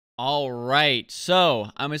All right,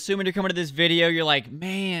 so I'm assuming you're coming to this video, you're like,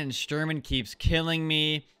 man, Shturman keeps killing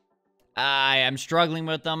me. I am struggling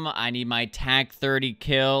with them. I need my TAC 30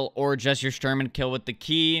 kill or just your Shturman kill with the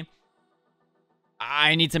key.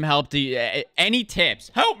 I need some help. Any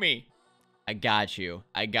tips? Help me. I got you.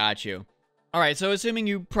 I got you. All right, so assuming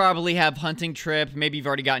you probably have hunting trip, maybe you've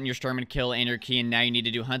already gotten your Shturman kill and your key, and now you need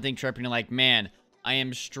to do hunting trip, and you're like, man, I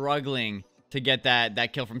am struggling to get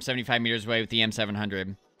that kill from 75 meters away with the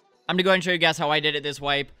M700. I'm gonna go ahead and show you guys how I did it this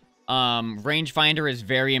wipe. Rangefinder is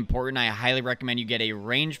very important. I highly recommend you get a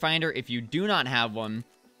rangefinder. If you do not have one,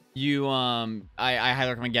 I highly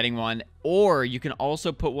recommend getting one. Or you can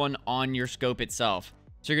also put one on your scope itself.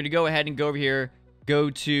 So you're gonna go ahead and go over here, go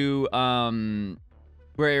to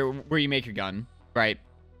where you make your gun, right?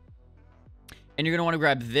 And you're gonna want to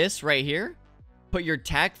grab this right here, put your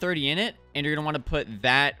TAC 30 in it, and you're gonna want to put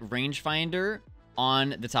that rangefinder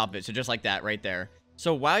on the top of it. So just like that right there.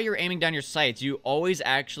 So while you're aiming down your sights, you always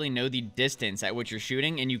actually know the distance at which you're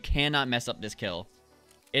shooting, and you cannot mess up this kill.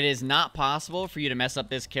 It is not possible for you to mess up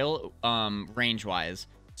this kill range-wise.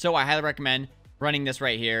 So I highly recommend running this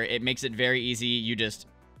right here. It makes it very easy. You just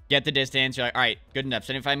get the distance. You're like, all right, good enough.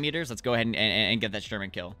 75 meters. Let's go ahead and get that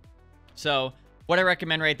Shturman kill. So what I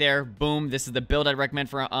recommend right there, boom. This is the build I'd recommend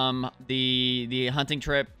for the hunting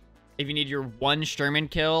trip. If you need your one Shturman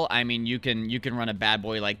kill, I mean, you can run a bad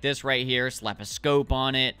boy like this right here, slap a scope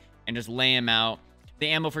on it, and just lay him out. The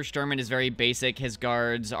ammo for Shturman is very basic. His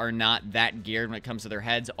guards are not that geared when it comes to their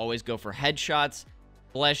heads. Always go for headshots.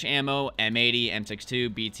 Flesh ammo, M80,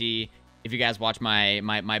 M62, BT. If you guys watch my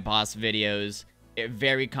boss videos,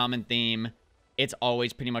 very common theme. It's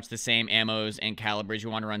always pretty much the same ammos and calibers. You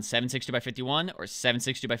want to run 7.62 by 51 or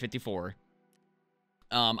 7.62 by 54.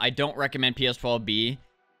 I don't recommend PS12B.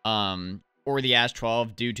 Or the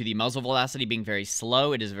AS-12 due to the muzzle velocity being very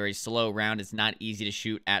slow. It is a very slow round. It's not easy to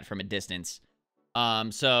shoot at from a distance.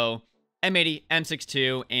 So M80,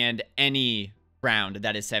 M62, and any round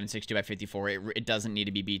that is 7.62 by 54, it doesn't need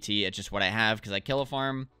to be BT. It's just what I have because I kill a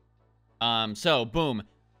farm. So boom.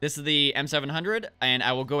 This is the M700, and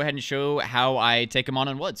I will go ahead and show how I take them on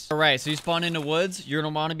in woods. All right, so you spawn into woods. You're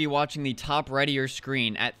going to want to be watching the top right of your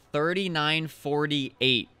screen at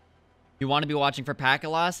 3948. You want to be watching for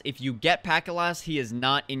Pakalas. If you get Pakalas, he is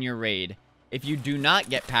not in your raid. If you do not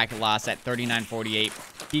get Pakalas at 3948,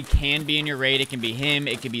 he can be in your raid. It can be him.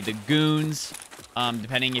 It could be the goons.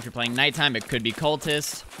 Depending if you're playing nighttime, it could be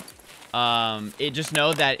cultists. Just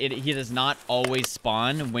know that he does not always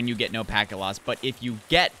spawn when you get no packet loss. But if you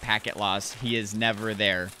get packet loss, he is never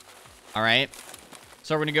there. All right.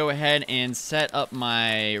 So we're going to go ahead and set up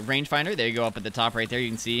my rangefinder. There you go, up at the top right there. You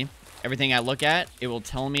can see everything I look at. It will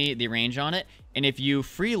tell me the range on it. And if you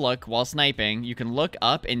free look while sniping, you can look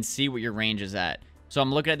up and see what your range is at. So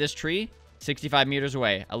I'm looking at this tree, 65 meters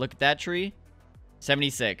away. I look at that tree,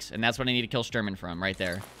 76. And that's what I need to kill Shturman from right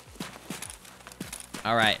there.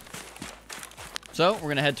 All right. So we're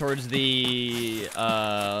going to head towards the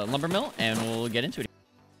lumber mill, and we'll get into it.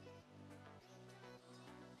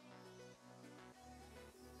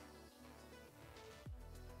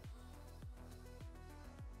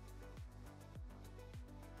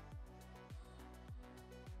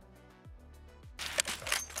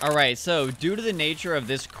 Alright, so due to the nature of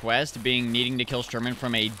this quest being needing to kill Shturman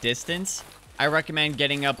from a distance, I recommend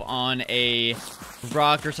getting up on a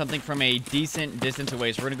rock or something from a decent distance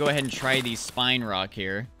away. So we're going to go ahead and try the spine rock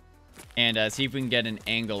here and see if we can get an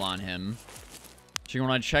angle on him. So you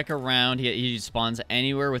want to check around. He spawns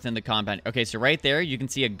anywhere within the compound. Okay, so right there, you can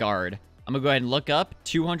see a guard. I'm going to go ahead and look up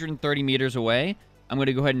 230 meters away. I'm going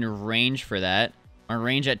to go ahead and range for that. I'm going to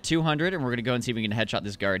range at 200, and we're going to go and see if we can headshot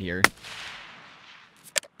this guard here.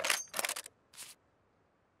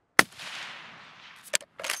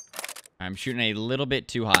 I'm shooting a little bit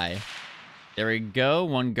too high. There we go.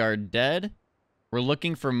 One guard dead. We're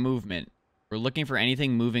looking for movement. We're looking for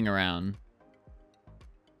anything moving around.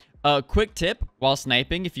 Quick tip while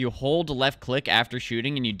sniping. If you hold left click after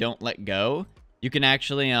shooting and you don't let go, you can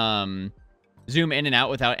actually zoom in and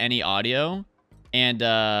out without any audio. And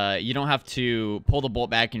you don't have to pull the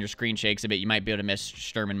bolt back and your screen shakes a bit. You might be able to miss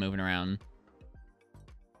Shturman moving around.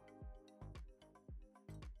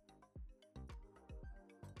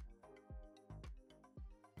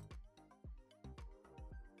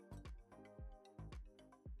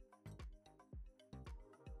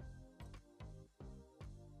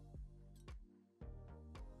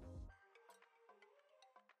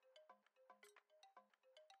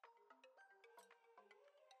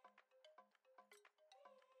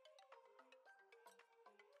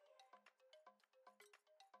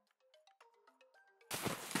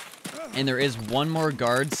 And there is one more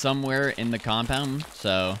guard somewhere in the compound,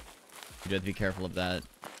 so You do have to be careful of that.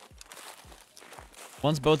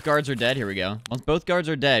 Once both guards are dead, here we go. Once both guards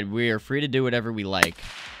are dead, we are free to do whatever we like.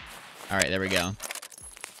 All right, there we go.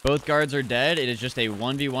 Both guards are dead. It is just a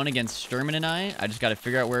 1v1 against Shturman and I. I just got to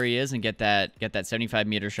figure out where he is and get that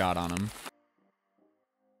 75-meter shot on him.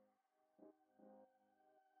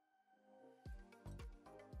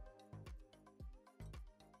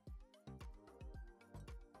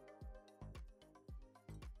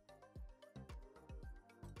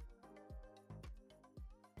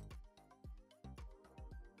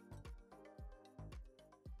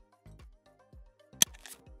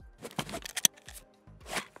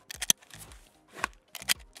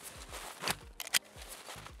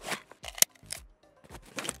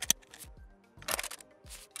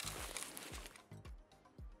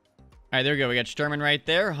 All right, there we go. We got Shturman right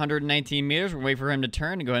there, 119 meters. We'll wait for him to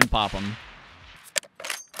turn and go ahead and pop him.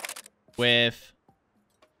 With...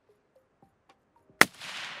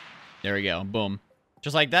 There we go. Boom.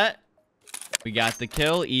 Just like that. We got the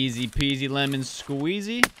kill. Easy peasy lemon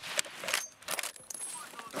squeezy.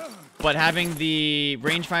 But having the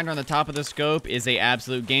rangefinder on the top of the scope is a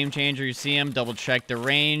absolute game changer. You see him, double check the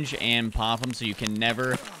range and pop him so you can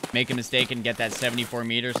never make a mistake and get that 74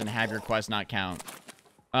 meters and have your quest not count.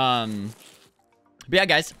 But yeah,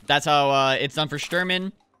 guys, that's how it's done for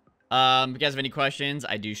Shturman. If you guys have any questions,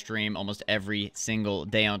 I do stream almost every single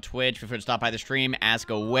day on Twitch. Feel free to stop by the stream, ask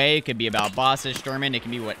away. It could be about bosses, Shturman. It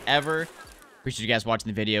can be whatever. Appreciate you guys watching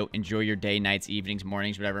the video. Enjoy your day, nights, evenings,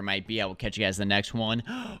 mornings, whatever it might be. I will catch you guys in the next one.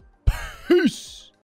 Peace.